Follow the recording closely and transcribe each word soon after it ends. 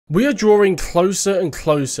We are drawing closer and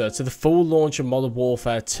closer to the full launch of Modern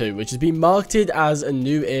Warfare 2, which has been marketed as a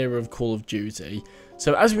new era of Call of Duty.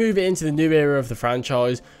 So as we move into the new era of the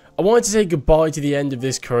franchise, I wanted to say goodbye to the end of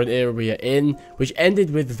this current era we are in, which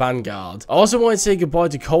ended with Vanguard. I also wanted to say goodbye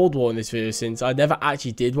to Cold War in this video since I never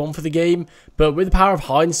actually did one for the game, but with the power of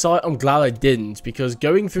hindsight, I'm glad I didn't, because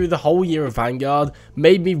going through the whole year of Vanguard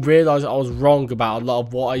made me realise I was wrong about a lot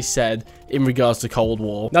of what I said in regards to Cold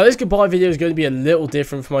War. Now this goodbye video is going to be a little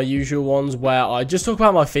different from my usual ones, where I just talk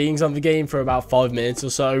about my feelings on the game for about 5 minutes or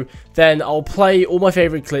so, then I'll play all my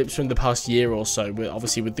favourite clips from the past year or so,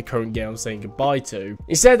 obviously with the current game I'm saying goodbye to.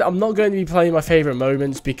 Instead, I'm not going to be playing my favourite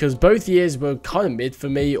moments because both years were kind of mid for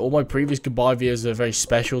me. All my previous goodbye videos are very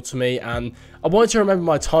special to me and I wanted to remember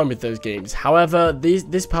my time with those games. However,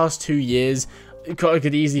 this past 2 years, I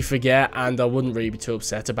could easily forget and I wouldn't really be too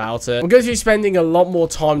upset about it. I'm going to be spending a lot more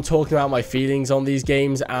time talking about my feelings on these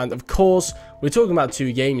games, and of course we're talking about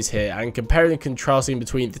 2 games here and comparing and contrasting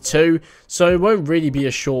between the 2, so it won't really be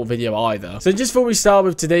a short video either. So just before we start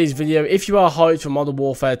with today's video, if you are hyped for Modern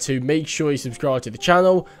Warfare 2, make sure you subscribe to the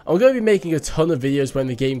channel. I'm going to be making a ton of videos when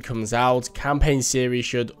the game comes out. Campaign series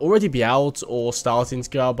should already be out or starting to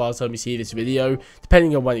go out by the time you see this video,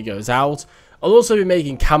 depending on when it goes out. I'll also be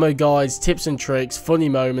making camo guides, tips and tricks, funny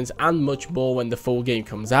moments, and much more when the full game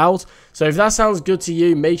comes out. So if that sounds good to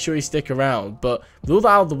you, make sure you stick around. But with all that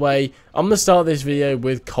out of the way, I'm going to start this video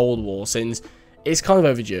with Cold War, since it's kind of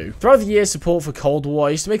overdue. Throughout the year's support for Cold War,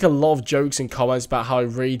 I used to make a lot of jokes and comments about how I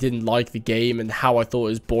really didn't like the game and how I thought it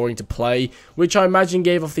was boring to play, which I imagine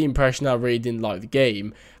gave off the impression I really didn't like the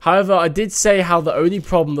game. However, I did say how the only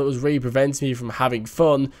problem that was really preventing me from having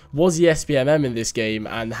fun was the SBMM in this game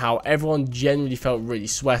and how everyone generally felt really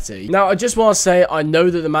sweaty. Now, I just want to say I know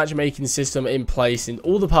that the matchmaking system in place in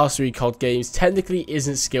all the past 3 COD games technically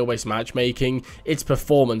isn't skill-based matchmaking, it's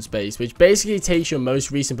performance-based, which basically takes your most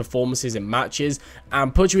recent performances in matches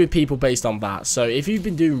and puts you with people based on that. So if you've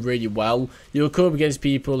been doing really well, you'll come up against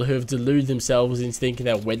people who have deluded themselves into thinking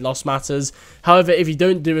their win-loss matters. However, if you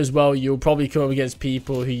don't do as well, you'll probably come up against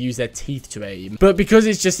people who use their teeth to aim. But because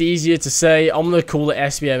it's just easier to say, I'm going to call it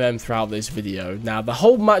SBMM throughout this video. Now, the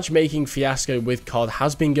whole matchmaking fiasco with COD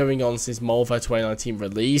has been going on since Modern Warfare 2019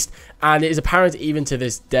 released, and it is apparent even to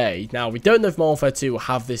this day. Now, we don't know if Modern Warfare 2 will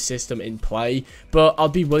have this system in play, but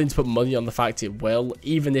I'd be willing to put money on the fact it will,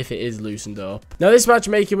 even if it is loosened up. Now, this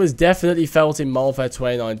matchmaking was definitely felt in Modern Warfare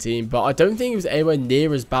 2019, but I don't think it was anywhere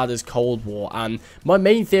near as bad as Cold War, and my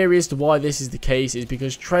main theory as to why this is the case is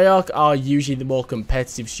because Treyarch are usually the more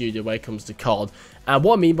competitive studio when it comes to COD, and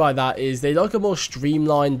what I mean by that is they like a more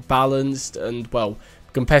streamlined, balanced, and, well,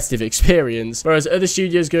 competitive experience, whereas other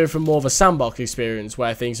studios go for more of a sandbox experience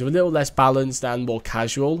where things are a little less balanced and more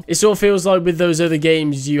casual. It sort of feels like with those other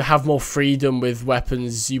games you have more freedom with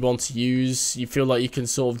weapons you want to use, you feel like you can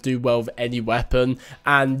sort of do well with any weapon,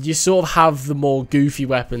 and you sort of have the more goofy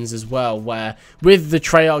weapons as well, where with the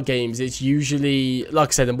Treyarch games it's usually, like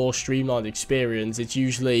I said, a more streamlined experience. It's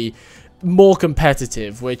usually more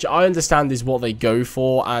competitive, which I understand is what they go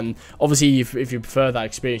for, and obviously if you prefer that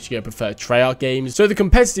experience, you're going to prefer Treyarch games. So the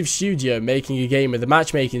competitive studio making a game with a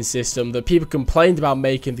matchmaking system that people complained about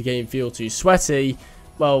making the game feel too sweaty,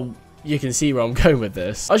 well, you can see where I'm going with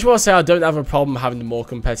this. I just want to say I don't have a problem having the more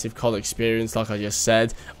competitive COD experience, like I just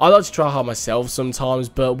said. I like to try hard myself sometimes,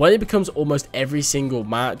 but when it becomes almost every single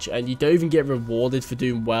match and you don't even get rewarded for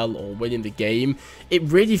doing well or winning the game, it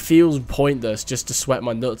really feels pointless just to sweat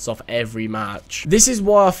my nuts off every match. This is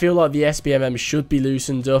why I feel like the SBMM should be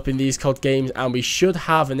loosened up in these COD games, and we should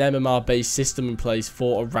have an MMR based system in place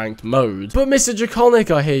for a ranked mode. But Mr. Draconic,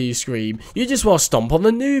 I hear you scream, you just want to stomp on the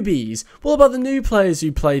newbies. What about the new players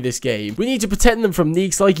who play this game? We need to protect them from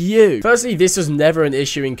neeks like you. Firstly, this was never an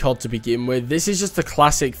issue in COD to begin with. This is just a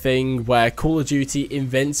classic thing where Call of Duty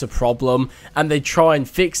invents a problem and they try and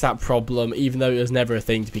fix that problem even though it was never a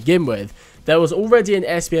thing to begin with. There was already an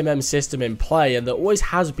SBMM system in play, and there always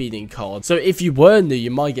has been in COD. So if you were new, you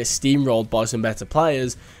might get steamrolled by some better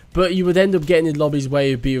players, but you would end up getting in lobbies where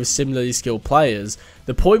you'd be with similarly skilled players.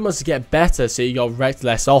 The point was to get better so you got wrecked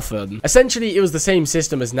less often. Essentially, it was the same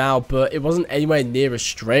system as now, but it wasn't anywhere near as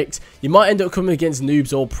strict. You might end up coming against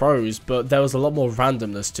noobs or pros, but there was a lot more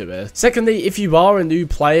randomness to it. Secondly, if you are a new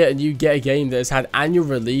player and you get a game that has had annual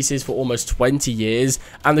releases for almost 20 years,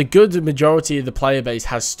 and a good majority of the player base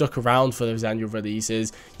has stuck around for those annual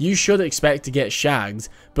releases, you should expect to get shagged.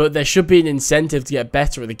 but there should be an incentive to get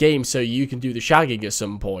better at the game so you can do the shagging at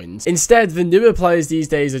some point. Instead, the newer players these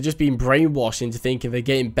days are just being brainwashed into thinking they're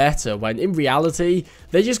getting better, when in reality,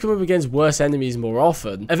 they just come up against worse enemies more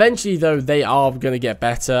often. Eventually, though, they are going to get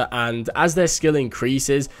better, and as their skill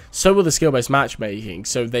increases, so will the skill-based matchmaking,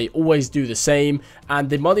 so they always do the same, and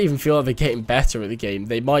they might even feel like they're getting better at the game.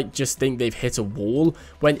 They might just think they've hit a wall,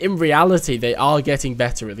 when in reality, they are getting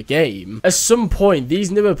better at the game. At some point,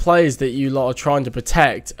 these newer players that you lot are trying to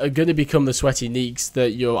protect are going to become the sweaty neeks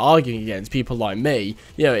that you're arguing against, people like me.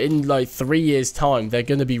 You know, in like 3 years' time, they're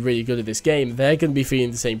going to be really good at this game. They're going to be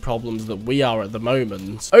feeling the same problems that we are at the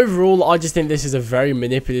moment. Overall, I just think this is a very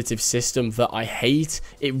manipulative system that I hate.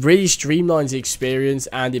 It really streamlines the experience,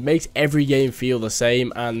 and it makes every game feel the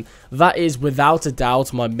same, and that is without a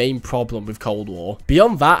doubt my main problem with Cold War.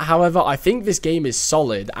 Beyond that, however, I think this game is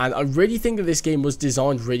solid, and I really think that this game was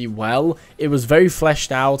designed really well. It was very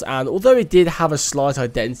fleshed out, and although it did have a slight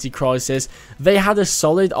identity crisis, they had a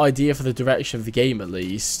solid idea for the direction of the game at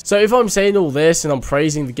least. So if I'm saying all this and I'm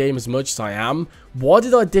praising the game as much as I am, why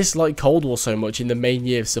did I dislike Cold War so much in the main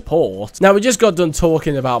year of support? Now, we just got done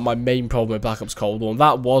talking about my main problem with Black Ops Cold War, and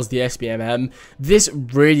that was the SBMM. This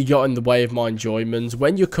really got in the way of my enjoyment.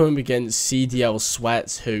 When you're coming against CDL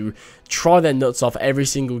sweats who try their nuts off every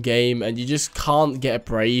single game, and you just can't get a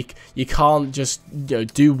break, you can't just, you know,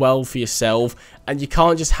 do well for yourself, and you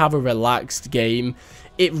can't just have a relaxed game,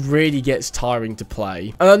 it really gets tiring to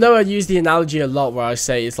play. And I know I use the analogy a lot where I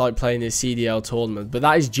say it's like playing a CDL tournament, but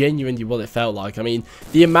that is genuinely what it felt like. I mean,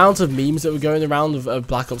 the amount of memes that were going around of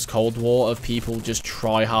Black Ops Cold War, of people just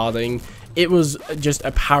try-harding, it was just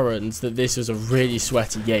apparent that this was a really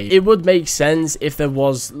sweaty game. It would make sense if there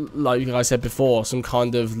was, like I said before, some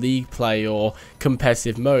kind of league play or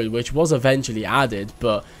competitive mode, which was eventually added,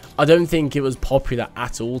 but I don't think it was popular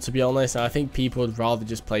at all, to be honest. I think people would rather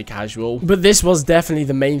just play casual. But this was definitely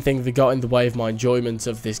the main thing that got in the way of my enjoyment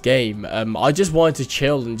of this game. I just wanted to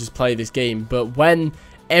chill and just play this game, but when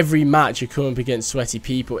every match you come up against sweaty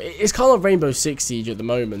people, it's kind of like Rainbow Six Siege at the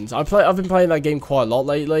moment. I've been playing that game quite a lot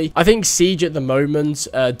lately. I think Siege at the moment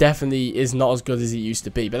definitely is not as good as it used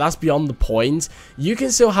to be, but that's beyond the point. You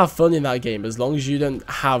can still have fun in that game as long as you don't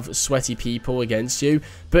have sweaty people against you.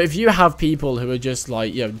 But if you have people who are just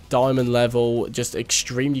like, you know, diamond level, just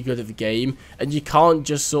extremely good at the game, and you can't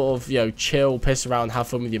just sort of, you know, chill, piss around, have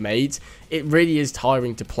fun with your mates, it really is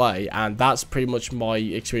tiring to play, and that's pretty much my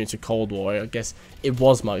experience of Cold War. I guess it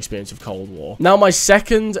was my experience of Cold War. Now, my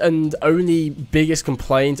second and only biggest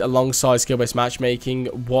complaint alongside skill-based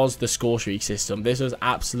matchmaking was the score streak system. This was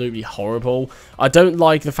absolutely horrible. I don't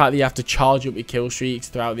like the fact that you have to charge up your kill streaks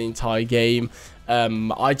throughout the entire game.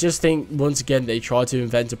 I just think, once again, they tried to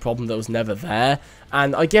invent a problem that was never there,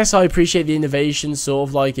 and I guess I appreciate the innovation, sort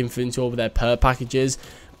of like Infinity War with their perk packages,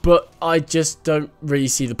 but I just don't really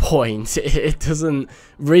see the point. It doesn't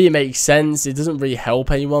really make sense. It doesn't really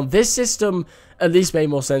help anyone. This system at least made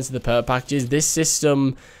more sense to the perk packages. This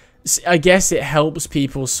system, I guess it helps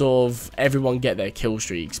people, sort of, everyone get their kill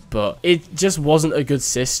streaks, but it just wasn't a good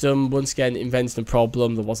system. Once again, inventing a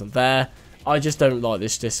problem that wasn't there. I just don't like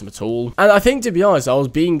this system at all. And I think, to be honest, I was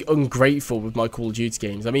being ungrateful with my Call of Duty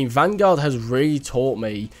games. I mean, Vanguard has really taught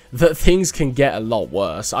me that things can get a lot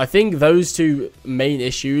worse. I think those two main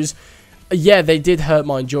issues, yeah, they did hurt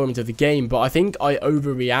my enjoyment of the game, but I think I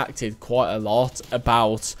overreacted quite a lot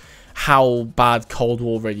about how bad Cold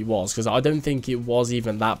War really was, because I don't think it was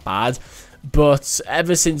even that bad. But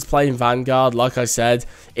ever since playing Vanguard, like I said,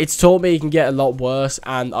 it's taught me it can get a lot worse,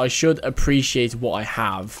 and I should appreciate what I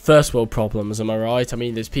have. First world problems, am I right? I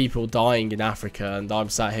mean, there's people dying in Africa, and I'm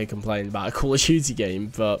sat here complaining about a Call of Duty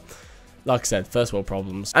game, but like I said, first world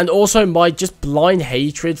problems. And also, my just blind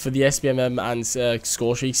hatred for the SBMM and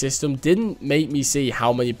score streak system didn't make me see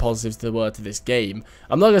how many positives there were to this game.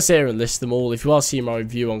 I'm not going to sit here and list them all. If you want to see my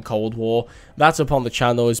review on Cold War, that's up on the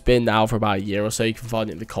channel. It's been out for about a year or so. You can find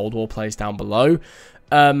it in the Cold War playlist down below.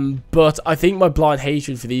 But I think my blind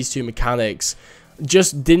hatred for these two mechanics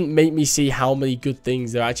just didn't make me see how many good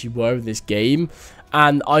things there actually were in this game.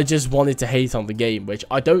 And I just wanted to hate on the game, which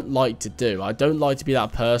I don't like to do. I don't like to be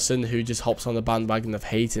that person who just hops on the bandwagon of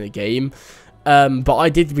hating a game. But I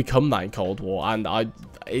did become that in Cold War, and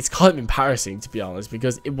it's kind of embarrassing, to be honest,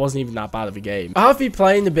 because it wasn't even that bad of a game. I have been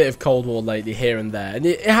playing a bit of Cold War lately here and there, and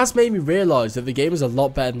it has made me realise that the game is a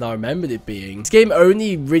lot better than I remembered it being. This game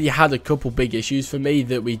only really had a couple big issues for me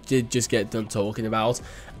that we did just get done talking about,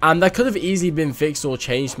 and that could have easily been fixed or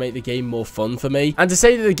changed to make the game more fun for me. And to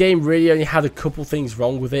say that the game really only had a couple things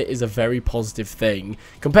wrong with it is a very positive thing,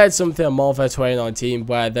 compared to something on Modern Warfare 2019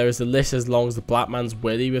 where there is a list as long as the Black Man's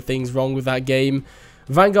Willy with things wrong with that game.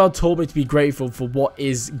 Vanguard taught me to be grateful for what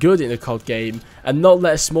is good in a COD game and not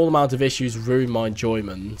let a small amount of issues ruin my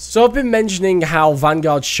enjoyment. So I've been mentioning how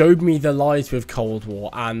Vanguard showed me the light with Cold War,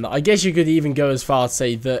 and I guess you could even go as far as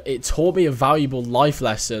say that it taught me a valuable life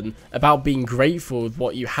lesson about being grateful with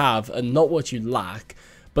what you have and not what you lack.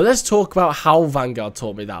 But let's talk about how Vanguard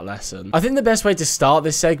taught me that lesson. I think the best way to start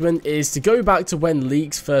this segment is to go back to when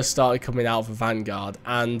leaks first started coming out for Vanguard,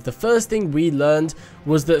 and the first thing we learned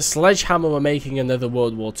was that Sledgehammer were making another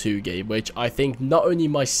World War II game, which I think not only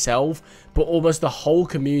myself, but almost the whole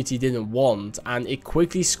community didn't want, and it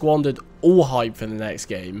quickly squandered all hype for the next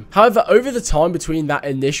game. However, over the time between that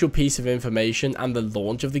initial piece of information and the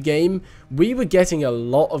launch of the game, we were getting a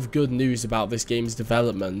lot of good news about this game's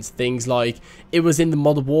development. Things like, it was in the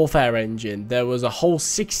Modern Warfare engine, there was a whole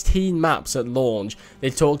 16 maps at launch, they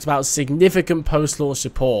talked about significant post-launch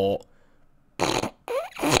support.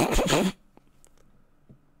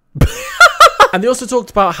 And they also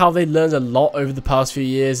talked about how they learned a lot over the past few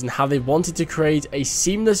years and how they wanted to create a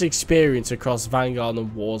seamless experience across Vanguard and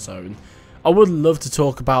Warzone. I would love to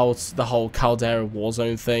talk about the whole Caldera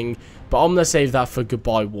Warzone thing, but I'm going to save that for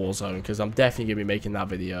Goodbye Warzone because I'm definitely going to be making that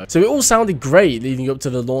video. So it all sounded great leading up to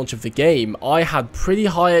the launch of the game. I had pretty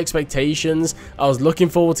high expectations. I was looking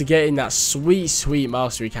forward to getting that sweet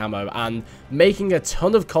mastery camo and making a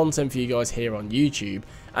ton of content for you guys here on YouTube.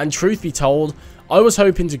 And truth be told, I was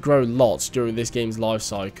hoping to grow lots during this game's life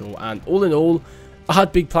cycle, and all in all, I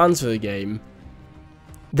had big plans for the game.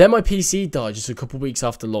 Then my PC died just a couple weeks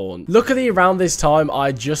after launch. Luckily, around this time, I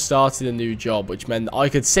had just started a new job, which meant I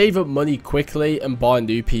could save up money quickly and buy a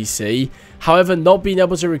new PC. However, not being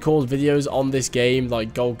able to record videos on this game,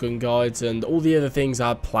 like Gold Gun Guides and all the other things I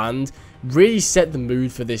had planned, really set the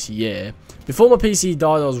mood for this year. Before my PC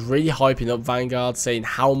died, I was really hyping up Vanguard, saying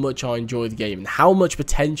how much I enjoyed the game and how much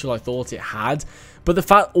potential I thought it had. But the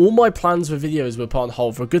fact all my plans for videos were put on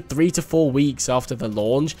hold for a good 3 to 4 weeks after the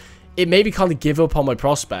launch, it made me kind of give up on my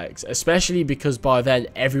prospects, especially because by then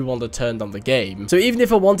everyone had turned on the game. So even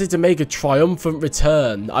if I wanted to make a triumphant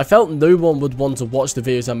return, I felt no one would want to watch the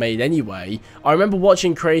videos I made anyway. I remember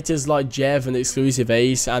watching creators like Jev and Exclusive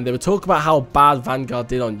Ace, and they would talk about how bad Vanguard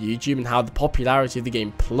did on YouTube and how the popularity of the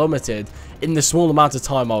game plummeted in the small amount of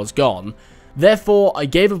time I was gone. Therefore, I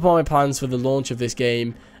gave up on my plans for the launch of this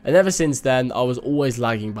game, and ever since then, I was always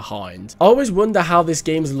lagging behind. I always wonder how this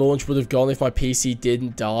game's launch would have gone if my PC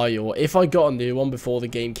didn't die, or if I got a new one before the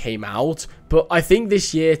game came out, but I think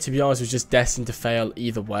this year, to be honest, was just destined to fail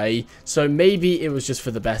either way, so maybe it was just for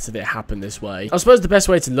the best that it happened this way. I suppose the best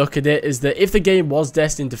way to look at it is that if the game was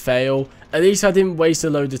destined to fail, at least I didn't waste a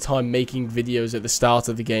load of time making videos at the start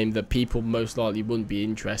of the game that people most likely wouldn't be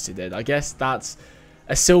interested in. I guess that's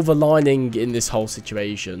a silver lining in this whole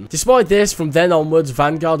situation. Despite this, from then onwards,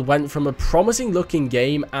 Vanguard went from a promising looking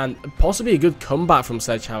game and possibly a good comeback from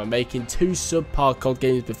Sledgehammer, making 2 subpar COD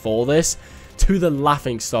games before this, to the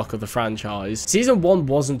laughingstock of the franchise. Season 1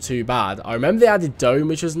 wasn't too bad. I remember they added Dome,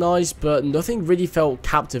 which was nice, but nothing really felt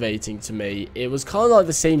captivating to me. It was kind of like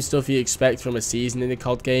the same stuff you expect from a season in a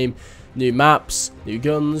COD game. New maps, new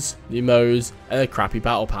guns, new modes, and a crappy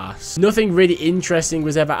battle pass. Nothing really interesting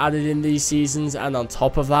was ever added in these seasons, and on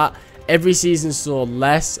top of that, every season saw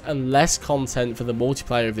less and less content for the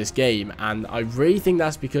multiplayer of this game, and I really think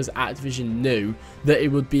that's because Activision knew that it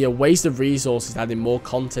would be a waste of resources adding more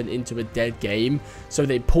content into a dead game, so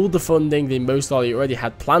they pulled the funding they most likely already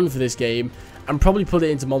had planned for this game and probably put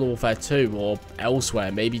it into Modern Warfare 2 or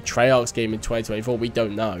elsewhere, maybe Treyarch's game in 2024, we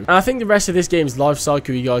don't know. And I think the rest of this game's life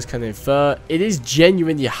cycle you guys can infer, it is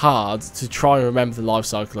genuinely hard to try and remember the life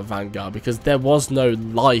cycle of Vanguard because there was no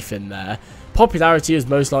life in there. Popularity is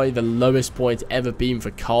most likely the lowest point ever been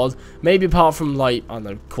for COD, maybe apart from like, I don't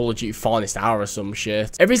know, Call of Duty Finest Hour or some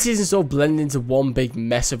shit. Every season sort of blended into one big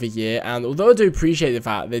mess of a year, and although I do appreciate the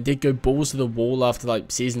fact they did go balls to the wall after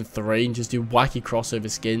like season 3 and just do wacky crossover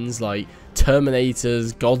skins like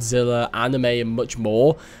Terminators, Godzilla, anime and much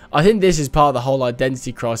more, I think this is part of the whole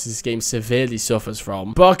identity crisis this game severely suffers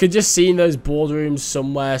from. But I could just see in those boardrooms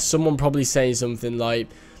somewhere, someone probably saying something like,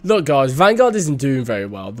 look guys, Vanguard isn't doing very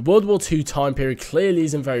well. The World War II time period clearly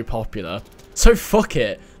isn't very popular. So fuck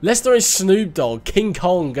it. Let's throw in Snoop Dogg, King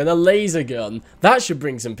Kong, and a laser gun. That should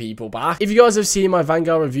bring some people back. If you guys have seen my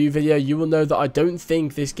Vanguard review video, you will know that I don't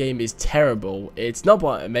think this game is terrible. It's not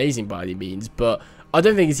amazing by any means, but I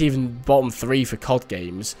don't think it's even bottom 3 for COD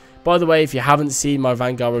games. By the way, if you haven't seen my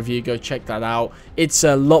Vanguard review, go check that out. It's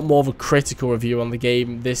a lot more of a critical review on the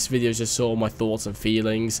game. This video is just sort of my thoughts and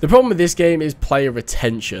feelings. The problem with this game is player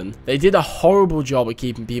retention. They did a horrible job at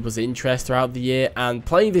keeping people's interest throughout the year, and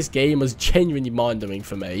playing this game was genuinely mind-numbing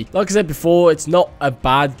for me. Like I said before, it's not a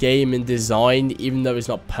bad game in design, even though it's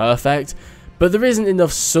not perfect. but there isn't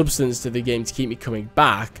enough substance to the game to keep me coming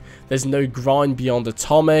back. There's no grind beyond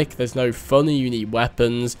atomic, there's no funny unique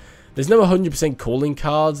weapons, there's no 100% calling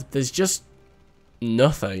cards, there's just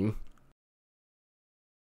nothing.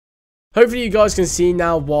 Hopefully you guys can see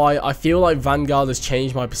now why I feel like Vanguard has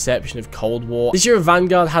changed my perception of Cold War. This year of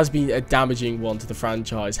Vanguard has been a damaging one to the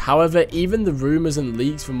franchise. However, even the rumours and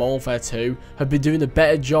leaks from Modern Warfare 2 have been doing a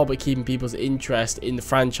better job at keeping people's interest in the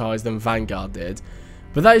franchise than Vanguard did.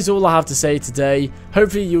 But that is all I have to say today.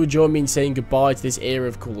 Hopefully you'll join me in saying goodbye to this era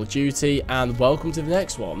of Call of Duty and welcome to the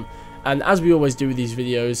next one. And as we always do with these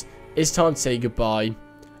videos, it's time to say goodbye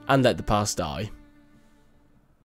and let the past die.